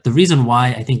The reason why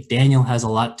I think Daniel has a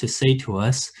lot to say to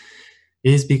us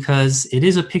is because it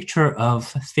is a picture of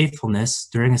faithfulness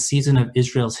during a season of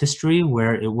Israel's history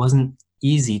where it wasn't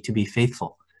easy to be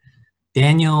faithful.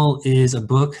 Daniel is a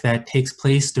book that takes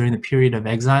place during the period of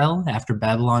exile after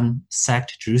Babylon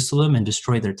sacked Jerusalem and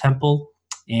destroyed their temple.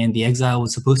 And the exile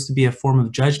was supposed to be a form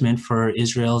of judgment for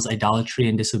Israel's idolatry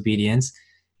and disobedience.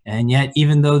 And yet,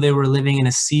 even though they were living in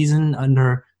a season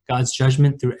under God's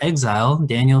judgment through exile,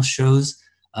 Daniel shows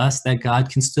us that God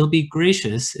can still be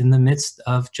gracious in the midst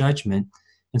of judgment.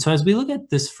 And so, as we look at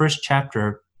this first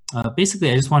chapter,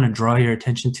 basically, I just want to draw your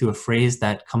attention to a phrase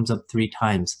that comes up 3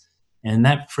 times. And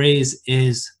that phrase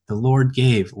is the Lord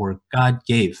gave, or God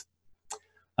gave.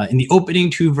 In the opening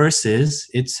 2 verses,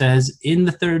 it says, "In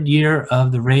the 3rd year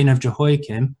of the reign of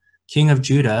Jehoiakim, king of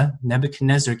Judah,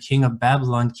 Nebuchadnezzar, king of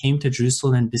Babylon, came to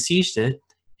Jerusalem and besieged it,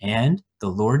 and the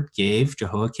Lord gave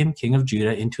Jehoiakim, king of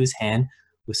Judah, into his hand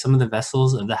with some of the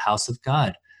vessels of the house of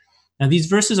God." Now, these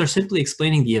verses are simply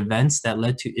explaining the events that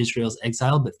led to Israel's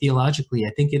exile, but theologically,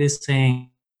 I think it is saying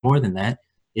more than that.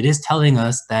 It is telling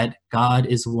us that God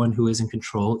is the one who is in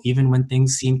control, even when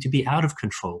things seem to be out of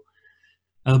control.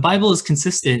 Now, the Bible is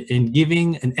consistent in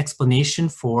giving an explanation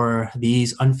for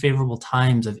these unfavorable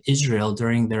times of Israel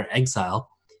during their exile.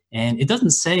 And it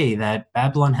doesn't say that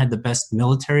Babylon had the best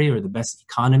military or the best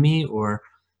economy or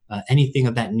anything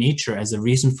of that nature as a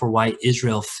reason for why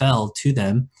Israel fell to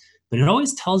them. But it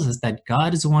always tells us that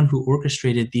God is the one who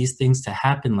orchestrated these things to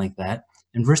happen like that.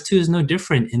 And verse 2 is no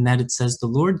different in that it says, "The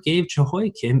Lord gave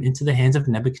Jehoiakim into the hands of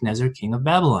Nebuchadnezzar, king of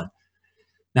Babylon."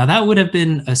 Now, that would have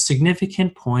been a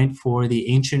significant point for the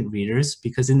ancient readers,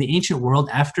 because in the ancient world,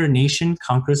 after a nation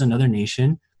conquers another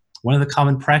nation, one of the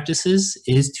common practices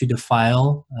is to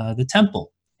defile the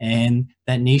temple and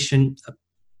that nation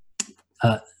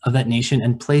of that nation,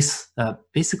 and place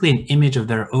basically an image of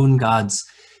their own gods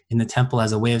in the temple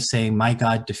as a way of saying, "My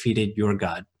God defeated your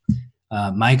God.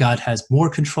 My God has more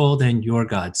control than your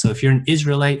God." So if you're an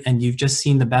Israelite and you've just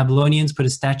seen the Babylonians put a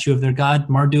statue of their god,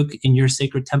 Marduk, in your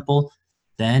sacred temple,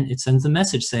 then it sends a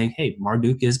message saying, hey,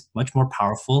 Marduk is much more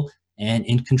powerful and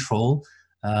in control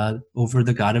over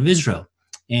the God of Israel.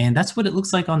 And that's what it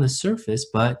looks like on the surface,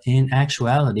 but in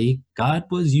actuality, God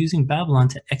was using Babylon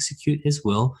to execute his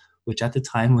will, which at the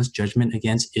time was judgment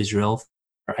against Israel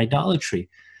for idolatry.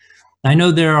 I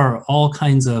know there are all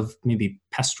kinds of maybe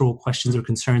pastoral questions or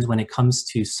concerns when it comes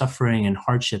to suffering and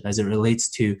hardship as it relates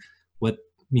to what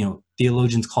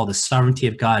theologians call the sovereignty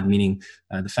of God, meaning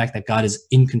the fact that God is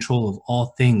in control of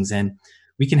all things. And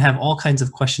we can have all kinds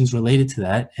of questions related to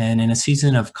that. And in a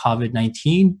season of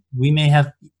COVID-19, we may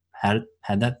have had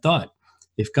that thought.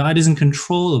 If God is in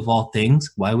control of all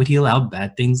things, why would he allow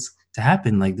bad things to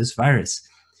happen like this virus?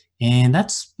 And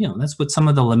that's what some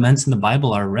of the laments in the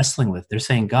Bible are wrestling with. They're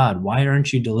saying, God, why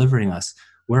aren't you delivering us?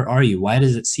 Where are you? Why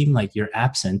does it seem like you're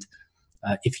absent?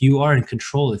 If you are in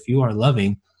control, if you are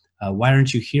loving, why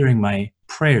aren't you hearing my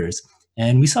prayers?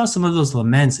 And we saw some of those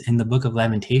laments in the book of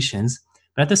Lamentations.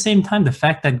 But at the same time, the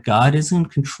fact that God is in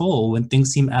control when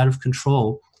things seem out of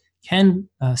control can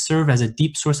serve as a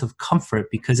deep source of comfort,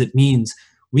 because it means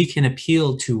we can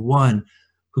appeal to one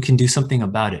who can do something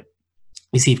about it.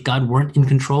 You see, if God weren't in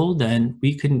control, then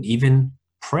we couldn't even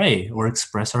pray or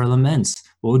express our laments.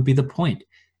 What would be the point?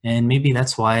 And maybe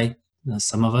that's why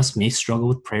some of us may struggle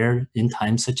with prayer in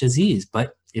times such as these.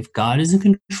 But if God is in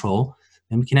control,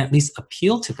 then we can at least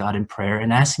appeal to God in prayer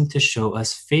and ask him to show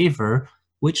us favor,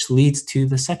 which leads to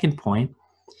the second point.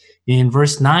 In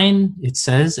verse 9, it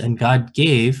says, "And God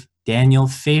gave Daniel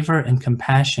favor and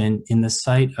compassion in the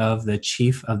sight of the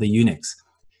chief of the eunuchs."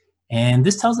 And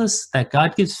this tells us that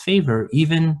God gives favor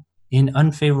even in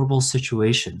unfavorable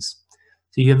situations.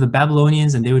 So you have the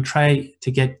Babylonians, and they would try to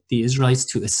get the Israelites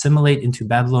to assimilate into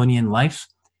Babylonian life.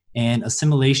 And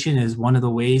assimilation is one of the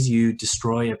ways you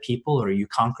destroy a people, or you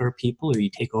conquer a people, or you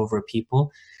take over a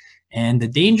people. And the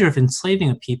danger of enslaving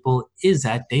a people is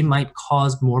that they might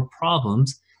cause more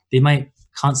problems. They might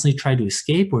constantly try to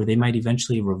escape, or they might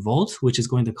eventually revolt, which is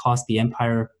going to cost the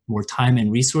empire more time and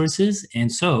resources.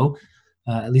 And so,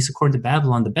 at least according to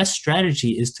Babylon, the best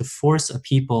strategy is to force a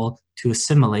people to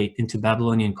assimilate into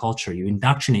Babylonian culture. You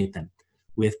indoctrinate them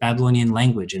with Babylonian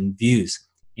language and views.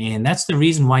 And that's the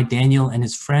reason why Daniel and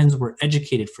his friends were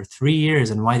educated for 3 years,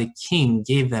 and why the king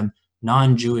gave them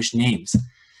non-Jewish names.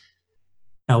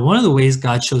 Now, one of the ways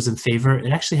God shows them favor,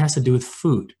 it actually has to do with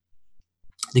food.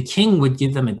 The king would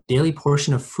give them a daily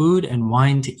portion of food and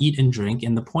wine to eat and drink.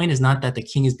 And the point is not that the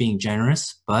king is being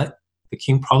generous, but the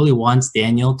king probably wants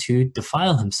Daniel to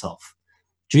defile himself.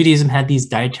 Judaism had these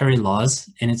dietary laws,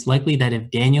 and it's likely that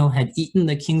if Daniel had eaten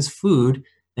the king's food,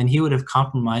 then he would have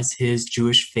compromised his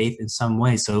Jewish faith in some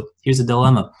way. So here's a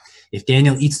dilemma. If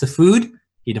Daniel eats the food,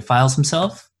 he defiles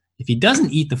himself. If he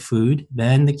doesn't eat the food,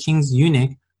 then the king's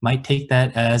eunuch might take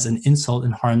that as an insult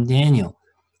and harm Daniel.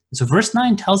 So verse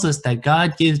 9 tells us that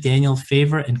God gives Daniel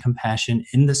favor and compassion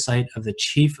in the sight of the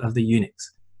chief of the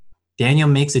eunuchs. Daniel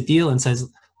makes a deal and says,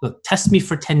 look, test me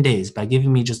for 10 days by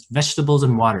giving me just vegetables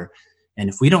and water. And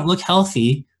if we don't look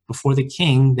healthy before the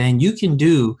king, then you can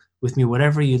do with me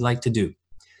whatever you'd like to do.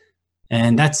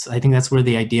 And I think that's where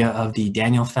the idea of the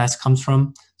Daniel fast comes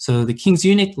from. So the king's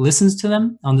eunuch listens to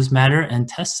them on this matter and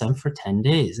tests them for 10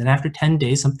 days. And after 10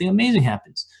 days, something amazing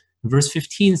happens. Verse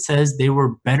 15 says they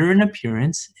were better in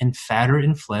appearance and fatter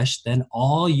in flesh than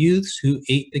all youths who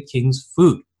ate the king's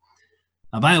food.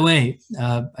 By the way,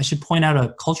 I should point out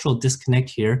a cultural disconnect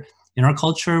here. In our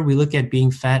culture, we look at being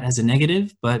fat as a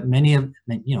negative, but many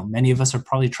of us are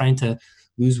probably trying to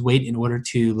lose weight in order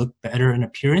to look better in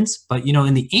appearance. But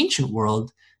in the ancient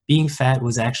world, being fat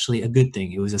was actually a good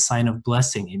thing. It was a sign of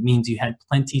blessing. It means you had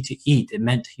plenty to eat. It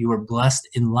meant you were blessed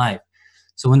in life.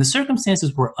 So when the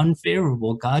circumstances were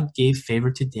unfavorable, God gave favor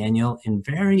to Daniel in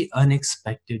very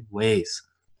unexpected ways.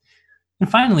 And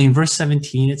finally, in verse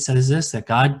 17, it says this, that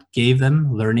God gave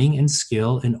them learning and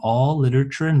skill in all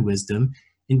literature and wisdom,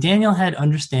 and Daniel had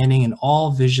understanding in all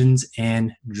visions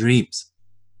and dreams.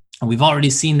 And we've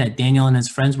already seen that Daniel and his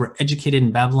friends were educated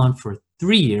in Babylon for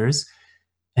 3 years,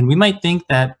 and we might think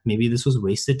that maybe this was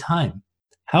wasted time.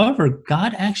 However,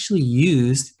 God actually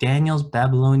used Daniel's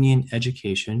Babylonian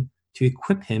education to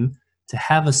equip him to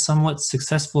have a somewhat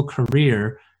successful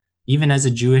career, even as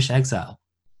a Jewish exile.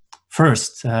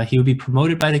 First, he would be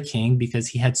promoted by the king because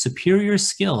he had superior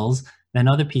skills than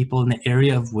other people in the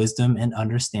area of wisdom and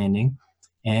understanding.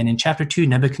 And in chapter 2,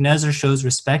 Nebuchadnezzar shows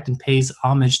respect and pays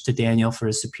homage to Daniel for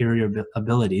his superior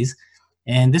abilities.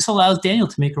 And this allows Daniel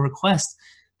to make a request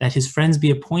that his friends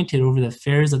be appointed over the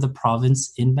affairs of the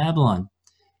province in Babylon.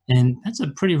 And that's a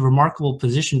pretty remarkable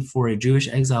position for a Jewish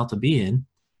exile to be in.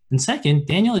 And second,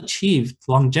 Daniel achieved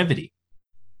longevity.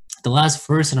 The last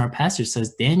verse in our passage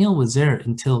says Daniel was there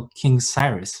until King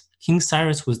Cyrus. King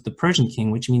Cyrus was the Persian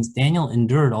king, which means Daniel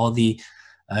endured all the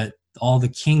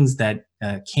kings that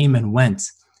came and went,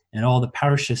 and all the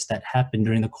power shifts that happened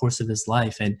during the course of his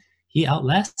life, and he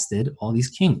outlasted all these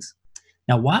kings.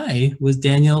 Now, why was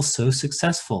Daniel so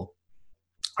successful?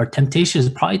 Our temptation is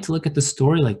probably to look at a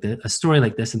story like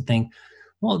this and think,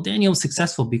 well, Daniel was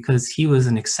successful because he was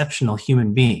an exceptional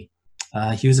human being.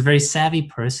 He was a very savvy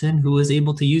person who was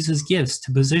able to use his gifts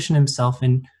to position himself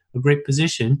in a great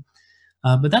position.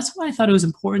 But that's why I thought it was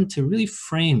important to really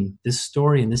frame this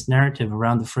story and this narrative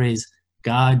around the phrase,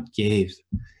 God gave.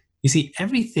 You see,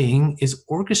 everything is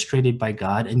orchestrated by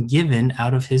God and given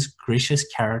out of his gracious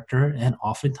character and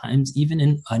oftentimes even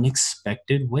in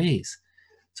unexpected ways.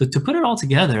 So to put it all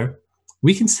together,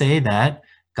 we can say that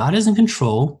God is in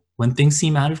control when things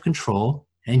seem out of control,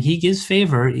 and he gives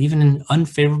favor even in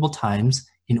unfavorable times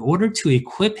in order to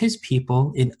equip his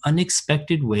people in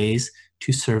unexpected ways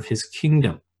to serve his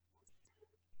kingdom.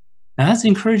 Now that's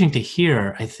encouraging to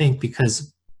hear, I think,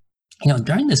 because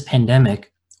during this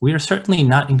pandemic, we are certainly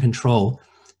not in control,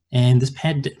 and this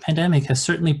pandemic has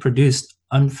certainly produced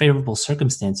unfavorable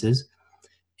circumstances.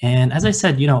 And as I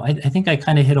said, I think I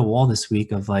kind of hit a wall this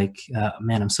week of like,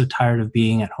 man, I'm so tired of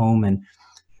being at home, and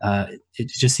it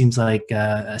just seems like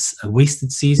a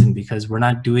wasted season because we're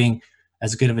not doing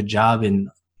as good of a job in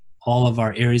all of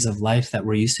our areas of life that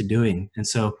we're used to doing. And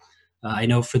so I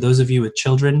know for those of you with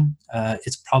children,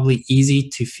 it's probably easy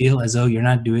to feel as though you're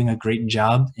not doing a great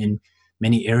job in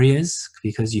many areas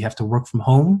because you have to work from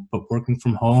home, but working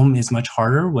from home is much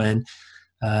harder when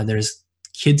there's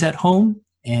kids at home.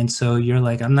 And so you're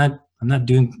like, I'm not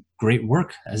doing great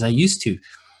work as I used to.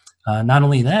 Not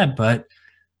only that, but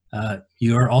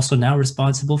you are also now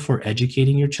responsible for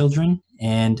educating your children,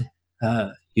 and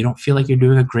you don't feel like you're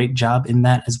doing a great job in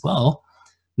that as well.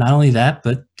 Not only that,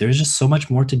 but there's just so much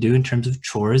more to do in terms of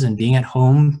chores, and being at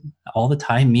home all the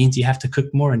time means you have to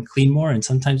cook more and clean more, and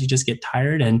sometimes you just get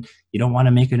tired and you don't want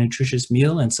to make a nutritious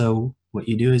meal, and so what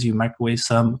you do is you microwave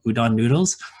some udon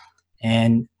noodles,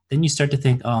 and then you start to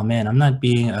think, oh man, I'm not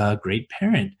being a great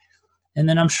parent. And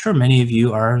then I'm sure many of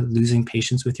you are losing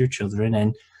patience with your children,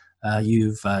 and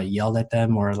you've yelled at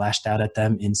them or lashed out at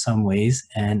them in some ways,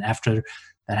 and after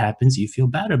that happens, you feel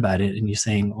bad about it, and you're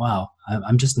saying, wow,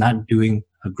 I'm just not doing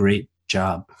a great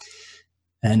job.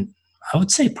 And I would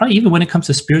say probably even when it comes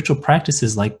to spiritual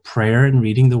practices like prayer and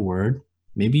reading the word,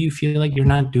 maybe you feel like you're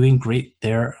not doing great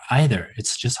there either.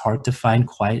 It's just hard to find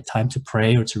quiet time to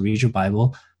pray or to read your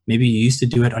Bible. Maybe you used to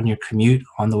do it on your commute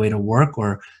on the way to work,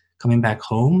 or coming back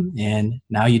home, and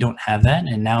now you don't have that,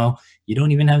 and now you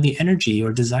don't even have the energy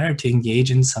or desire to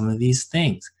engage in some of these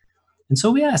things. And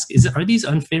so we ask, are these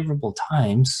unfavorable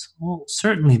times? Well,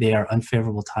 certainly they are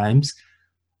unfavorable times,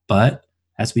 but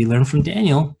as we learn from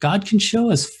Daniel, God can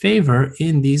show us favor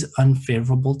in these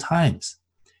unfavorable times.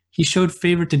 He showed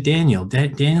favor to Daniel.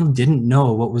 Daniel didn't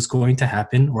know what was going to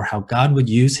happen or how God would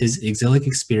use his exilic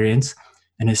experience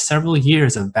and his several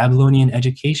years of Babylonian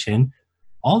education.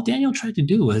 All Daniel tried to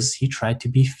do was he tried to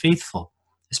be faithful,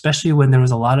 especially when there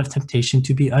was a lot of temptation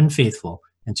to be unfaithful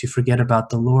and to forget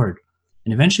about the Lord.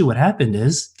 And eventually what happened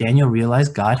is Daniel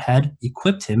realized God had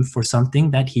equipped him for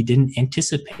something that he didn't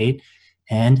anticipate,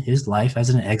 and his life as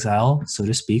an exile, so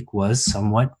to speak, was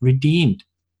somewhat redeemed.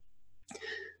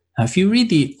 Now, if you read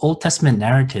the Old Testament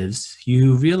narratives,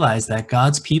 you realize that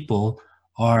God's people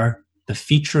are the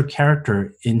feature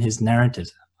character in his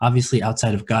narratives. Obviously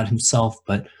outside of God himself,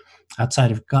 but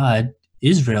outside of God,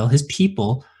 Israel, his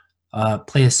people,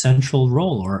 play a central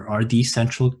role or are the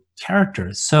central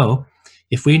characters. So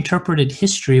if we interpreted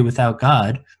history without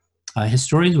God,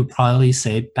 historians would probably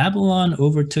say Babylon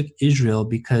overtook Israel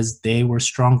because they were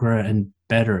stronger and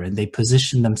better, and they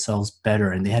positioned themselves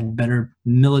better, and they had better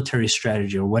military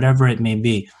strategy or whatever it may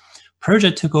be.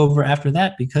 Persia took over after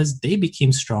that because they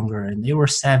became stronger and they were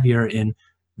savvier in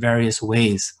various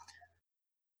ways.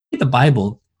 In the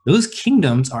Bible, those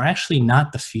kingdoms are actually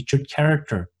not the featured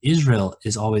character. Israel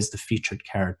is always the featured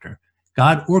character.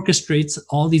 God orchestrates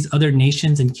all these other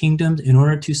nations and kingdoms in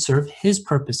order to serve his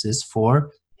purposes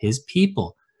for his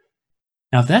people.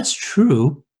 Now, if that's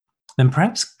true, then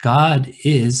perhaps God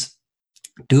is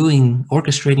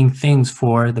orchestrating things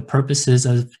for the purposes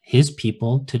of his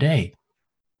people today,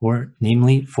 or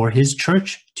namely for his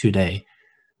church today.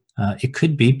 It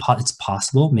could be, it's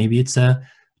possible, maybe it's a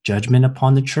judgment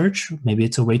upon the church, maybe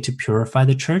it's a way to purify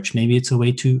the church, maybe it's a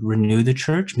way to renew the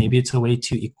church, maybe it's a way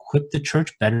to equip the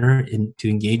church better to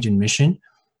engage in mission.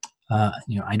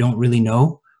 I don't really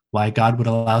know why God would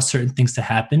allow certain things to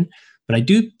happen, but I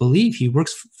do believe he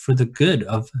works for the good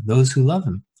of those who love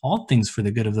him. All things for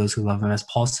the good of those who love him, as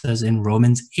Paul says in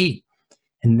Romans 8.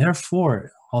 And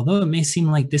therefore, although it may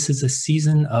seem like this is a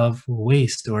season of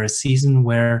waste or a season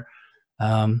where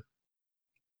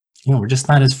we're just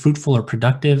not as fruitful or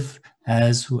productive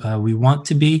as we want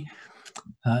to be,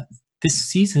 this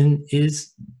season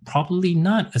is probably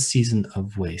not a season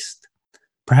of waste.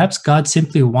 Perhaps God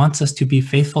simply wants us to be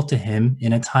faithful to him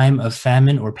in a time of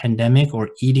famine or pandemic or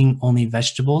eating only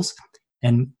vegetables,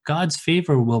 and God's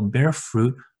favor will bear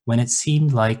fruit when it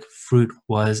seemed like fruit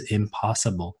was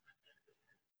impossible.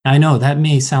 Now, I know that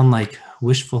may sound like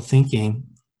wishful thinking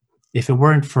if it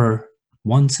weren't for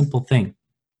one simple thing.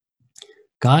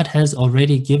 God has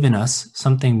already given us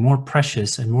something more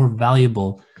precious and more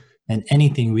valuable than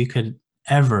anything we could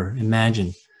ever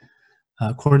imagine.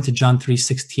 According to John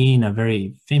 3:16, a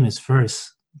very famous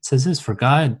verse, it says this: "For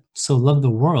God so loved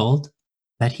the world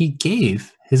that he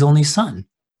gave his only son."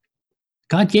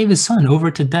 God gave his son over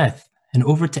to death and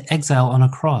over to exile on a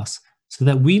cross so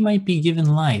that we might be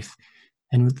given life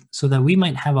and so that we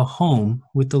might have a home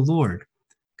with the Lord.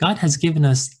 God has given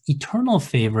us eternal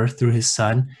favor through his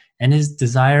son, and his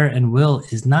desire and will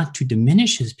is not to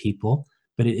diminish his people,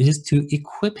 but it is to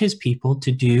equip his people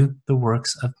to do the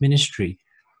works of ministry.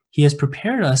 He has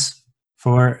prepared us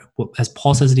for, as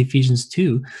Paul says in Ephesians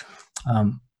 2,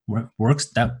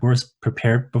 works that were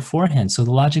prepared beforehand. So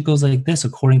the logic goes like this,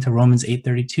 according to Romans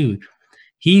 8:32.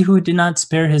 "He who did not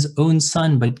spare his own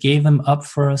son, but gave him up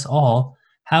for us all,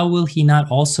 how will he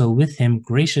not also with him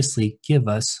graciously give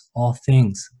us all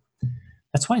things?"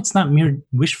 That's why it's not mere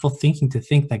wishful thinking to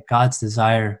think that God's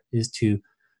desire is to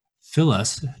fill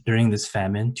us during this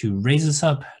famine, to raise us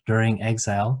up during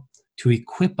exile, to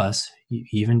equip us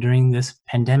even during this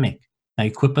pandemic. Now,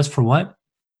 equip us for what?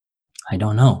 I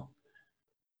don't know.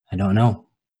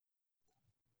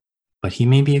 But he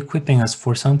may be equipping us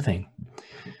for something.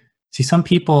 See, some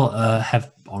people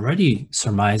have already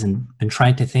surmised and been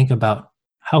trying to think about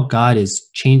how God is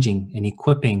changing and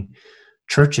equipping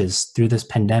churches through this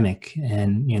pandemic.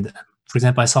 And, for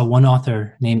example, I saw one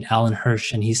author named Alan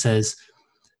Hirsch, and he says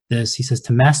this. He says,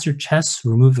 "To master chess,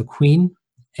 remove the queen,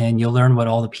 and you'll learn what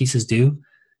all the pieces do.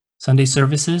 Sunday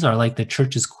services are like the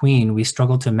church's queen. We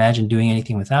struggle to imagine doing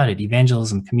anything without it.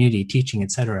 Evangelism, community, teaching,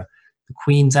 etc. The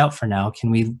queen's out for now.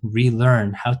 Can we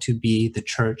relearn how to be the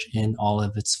church in all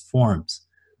of its forms?"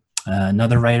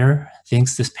 Another writer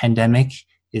thinks this pandemic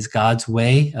is God's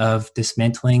way of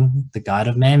dismantling the god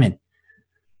of mammon.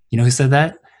 You know who said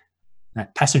that?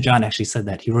 Pastor John actually said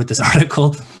that. He wrote this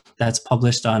article that's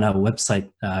published on a website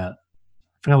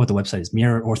forgot what the website is,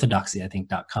 mirrororthodoxy, I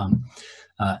think, .com.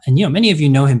 And, many of you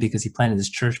know him because he planted this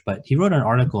church, but he wrote an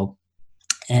article,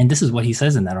 and this is what he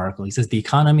says in that article. He says, the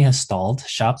economy has stalled,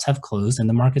 shops have closed, and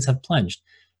the markets have plunged.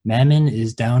 Mammon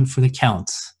is down for the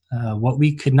counts. What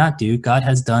we could not do, God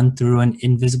has done through an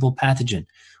invisible pathogen.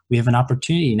 We have an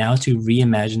opportunity now to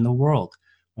reimagine the world.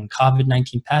 When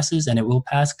COVID-19 passes, and it will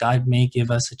pass, God may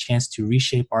give us a chance to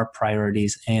reshape our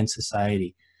priorities and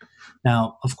society.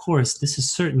 Now, of course, this is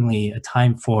certainly a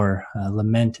time for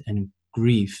lament and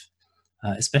grief,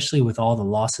 especially with all the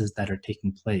losses that are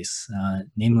taking place,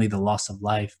 namely the loss of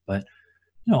life, but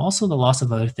also the loss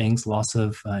of other things, loss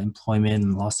of employment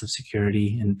and loss of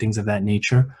security and things of that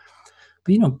nature.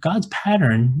 But God's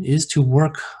pattern is to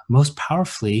work most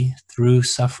powerfully through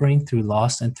suffering, through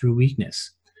loss, and through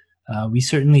weakness. We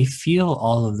certainly feel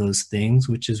all of those things,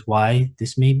 which is why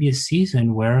this may be a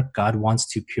season where God wants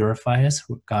to purify us,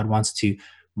 where God wants to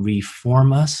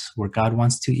reform us, where God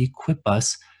wants to equip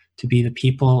us to be the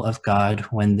people of God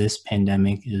when this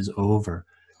pandemic is over.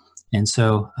 And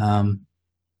so,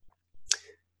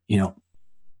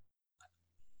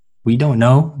 we don't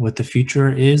know what the future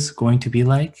is going to be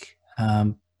like,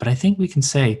 but I think we can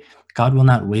say God will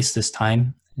not waste this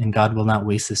time, and God will not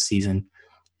waste this season.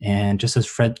 And just as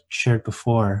Fred shared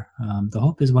before, the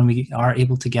hope is when we are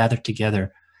able to gather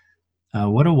together,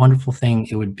 what a wonderful thing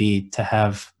it would be to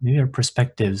have maybe our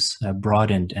perspectives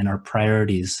broadened and our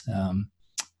priorities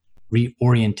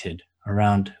reoriented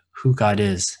around who God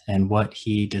is and what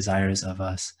he desires of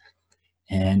us.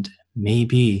 And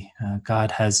maybe God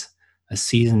has a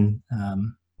season,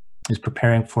 is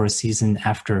preparing for a season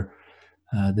after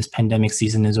this pandemic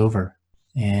season is over,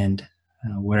 and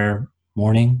where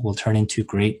mourning will turn into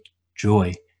great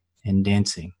joy and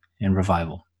dancing and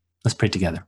revival. Let's pray together.